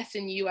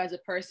lessen you as a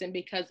person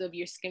because of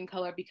your skin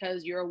color,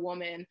 because you're a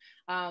woman.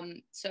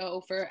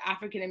 So for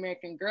African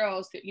American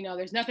girls, you know,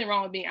 there's nothing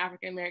wrong with being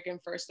African American.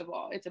 First of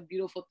all, it's a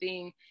beautiful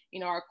thing. You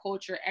know, our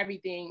culture,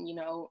 everything. You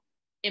know,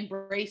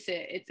 embrace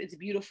it. It's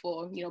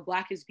beautiful. You know,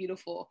 Black is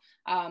beautiful.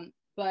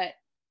 But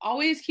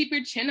always keep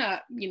your chin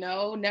up. You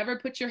know, never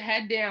put your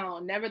head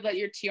down. Never let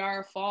your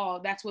tiara fall.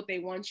 That's what they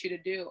want you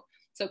to do.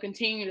 So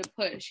continue to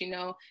push. You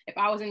know, if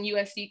I was in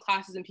USC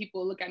classes and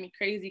people look at me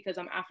crazy because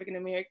I'm African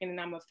American and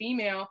I'm a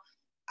female,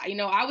 you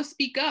know, I would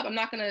speak up. I'm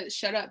not going to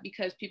shut up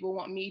because people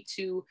want me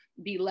to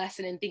be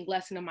lessened and think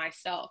lesson of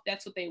myself.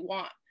 That's what they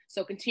want.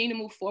 So continue to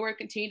move forward,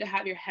 continue to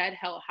have your head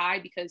held high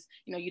because,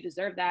 you know, you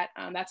deserve that.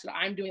 That's what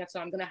I'm doing. That's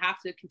what I'm going to have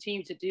to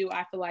continue to do.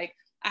 I feel like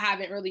I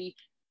haven't really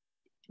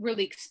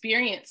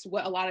experienced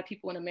what a lot of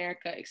people in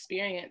America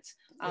experience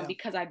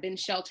because I've been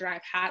sheltered.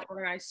 I've had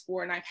organized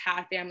sport and I've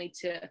had family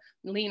to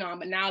lean on.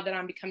 But now that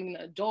I'm becoming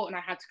an adult and I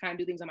have to kind of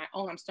do things on my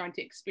own, I'm starting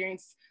to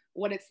experience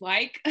what it's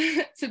like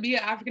to be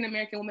an African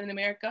American woman in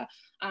America.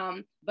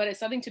 But it's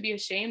something to be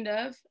ashamed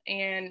of.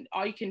 And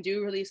all you can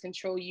do really is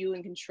control you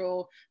and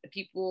control the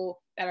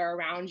people that are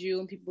around you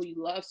and people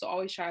you love. So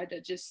always try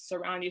to just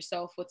surround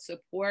yourself with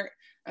support.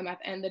 At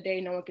the end of the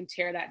day, no one can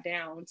tear that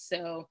down.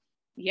 So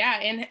yeah,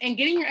 and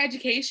getting your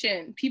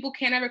education. People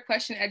can't ever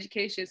question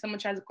education. Someone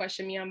tries to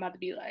question me, I'm about to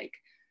be like,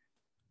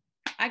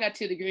 I got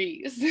 2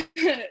 degrees.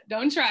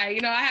 Don't try.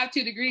 You know, I have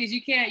 2 degrees.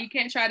 You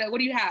can't try to. What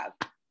do you have?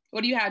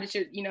 What do you have?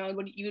 You know,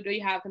 what do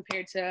you have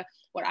compared to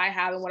what I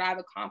have and what I've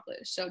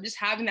accomplished? So just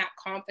having that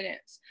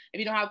confidence. If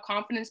you don't have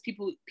confidence,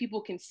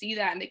 people can see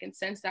that and they can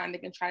sense that and they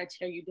can try to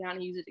tear you down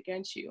and use it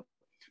against you.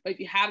 But if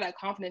you have that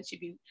confidence,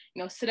 if you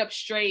sit up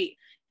straight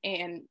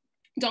and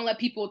don't let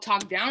people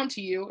talk down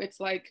to you, it's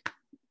like,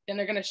 then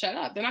they're gonna shut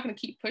up. They're not gonna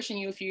keep pushing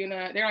you they're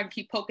not gonna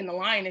keep poking the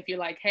line if you're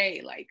like,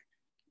 hey, like,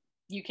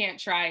 you can't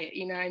try it,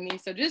 you know what I mean?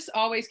 So just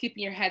always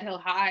keeping your head held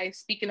high,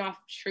 speaking off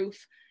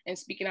truth and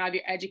speaking out of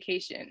your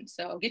education.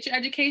 So get your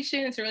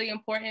education, it's really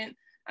important.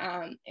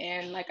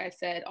 And like I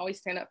said, always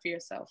stand up for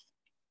yourself.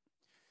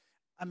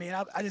 I mean,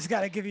 I just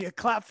got to give you a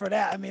clap for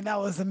that. I mean, that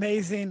was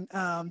amazing.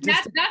 That's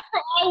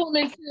for all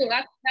women too.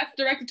 That's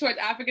directed towards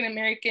African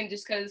American,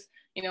 just because,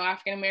 you know,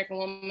 African American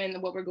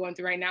women, what we're going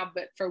through right now.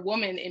 But for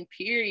women in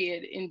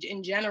period,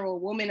 in general,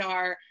 women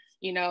are,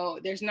 you know,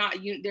 there's not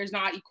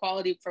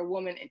equality for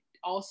women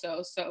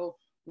also. So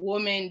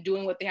women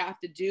doing what they have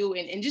to do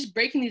and just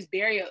breaking these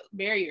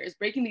barriers,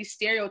 breaking these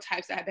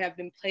stereotypes that have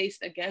been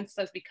placed against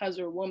us because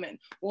we're women.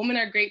 Women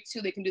are great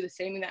too. They can do the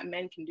same thing that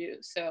men can do.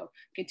 So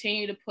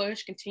continue to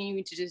push,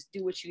 continue to just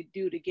do what you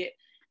do to get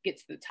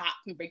to the top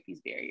and break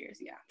these barriers.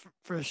 Yeah,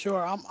 for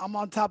sure. I'm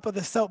on top of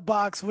the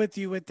soapbox with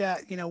you with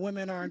that. You know,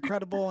 women are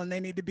incredible and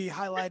they need to be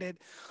highlighted.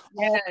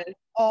 Yes.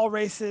 All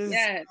races.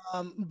 Yes.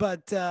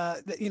 But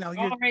you know,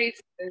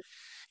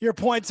 your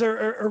points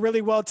are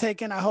really well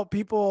taken. I hope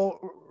people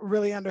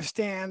really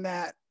understand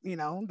that, you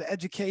know, the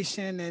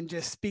education and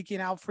just speaking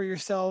out for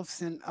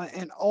yourselves and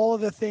all of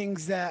the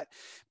things that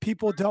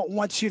people don't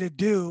want you to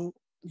do,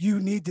 you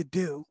need to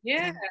do.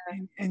 Yeah.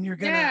 And you're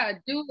gonna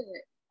do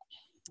it.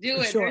 Do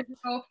it. Sure.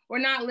 We're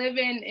not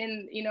living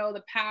in, you know,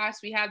 the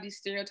past. We have these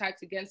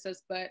stereotypes against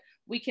us, but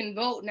we can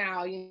vote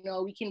now. You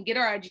know, we can get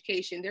our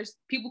education. There's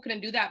people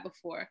couldn't do that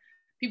before.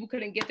 people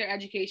couldn't get their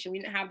education. We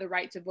didn't have the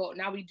right to vote.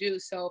 Now we do.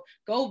 So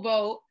go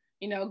vote,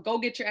 you know, go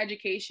get your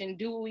education,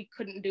 do what we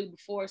couldn't do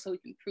before so we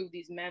can prove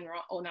these men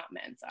wrong. Oh, not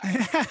men,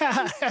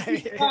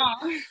 sorry.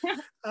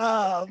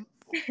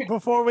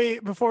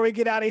 Before we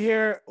get out of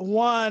here,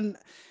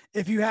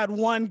 if you had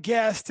one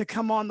guest to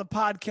come on the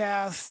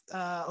podcast,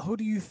 who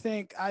do you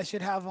think I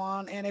should have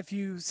on? And if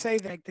you say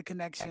they make the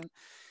connection,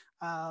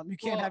 you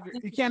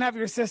can't have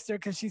your sister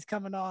because she's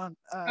coming on.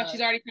 Oh,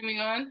 she's already coming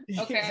on?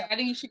 Okay, yeah. I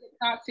think you should get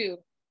Satu.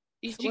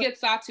 You should get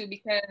Satu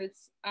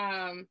because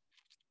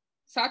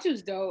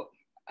Satu's dope.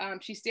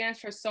 She stands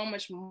for so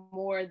much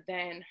more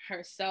than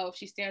herself.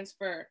 She stands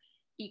for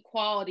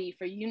equality,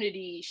 for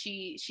unity.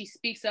 She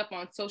speaks up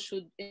on social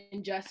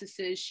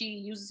injustices. She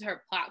uses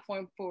her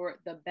platform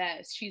for the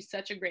best. She's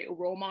such a great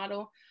role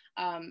model.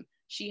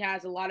 She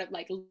has a lot of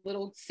like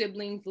little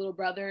siblings, little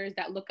brothers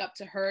that look up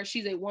to her.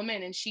 She's a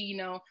woman, and she, you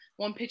know,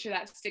 one picture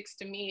that sticks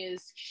to me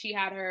is she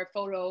had her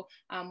photo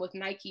with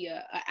Nike,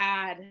 a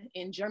ad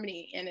in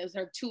Germany, and it was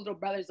her two little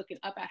brothers looking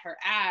up at her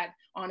ad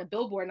on a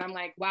billboard. And I'm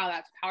like, wow,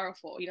 that's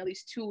powerful. You know,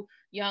 these two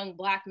young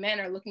Black men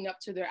are looking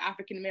up to their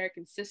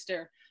African-American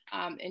sister,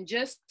 and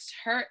just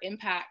her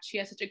impact. She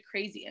has such a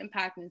crazy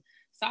impact. And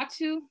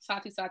Satu,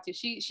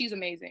 she's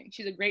amazing.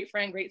 She's a great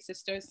friend, great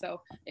sister. So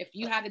if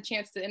you had a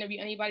chance to interview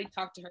anybody,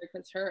 talk to her,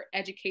 because her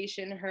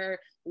education, her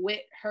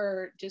wit,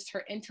 her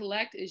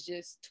intellect is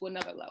just to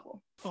another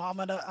level. Well, I'm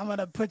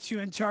gonna put you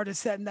in charge of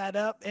setting that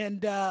up.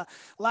 And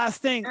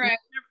last thing, right.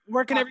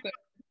 where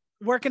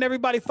can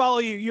everybody follow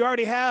you? You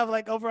already have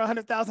like over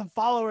 100,000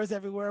 followers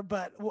everywhere,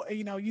 but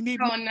you know, you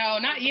need. Oh no,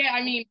 not yet.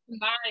 I mean,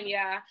 combined,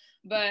 yeah.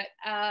 But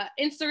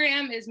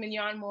Instagram is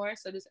Minyon Moore,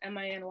 so just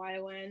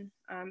MINYON,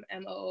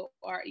 MOORE.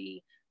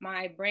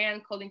 My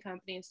brand clothing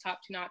company is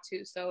Top 2 Not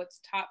 2, so it's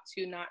Top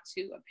 2 Not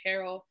 2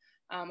 Apparel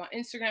on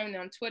Instagram and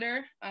on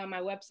Twitter. My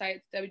website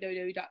is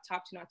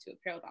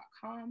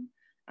www.top2not2apparel.com.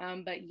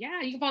 But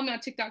yeah, you can follow me on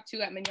TikTok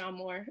too at Minyon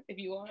Moore if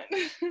you want.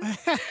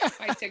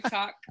 My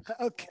TikTok.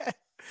 Okay.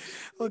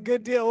 Well,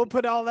 good deal. We'll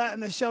put all that in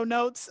the show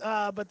notes.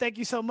 But thank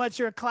you so much.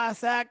 You're a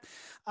class act.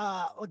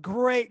 A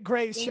great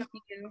show.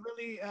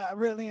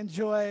 Really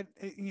enjoyed,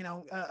 you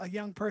know, a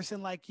young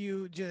person like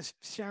you just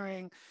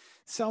sharing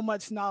so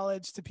much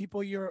knowledge to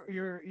people.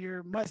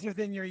 You're much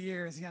within your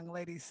years, young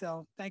lady.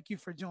 So thank you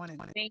for joining.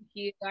 Thank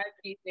you. I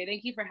appreciate it.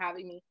 Thank you for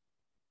having me.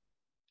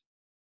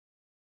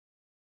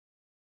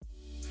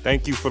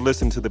 Thank you for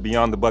listening to the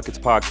Beyond the Buckets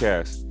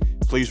podcast.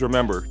 Please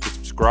remember to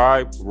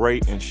subscribe,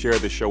 rate, and share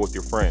the show with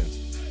your friends.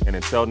 And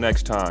until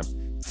next time,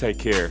 take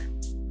care.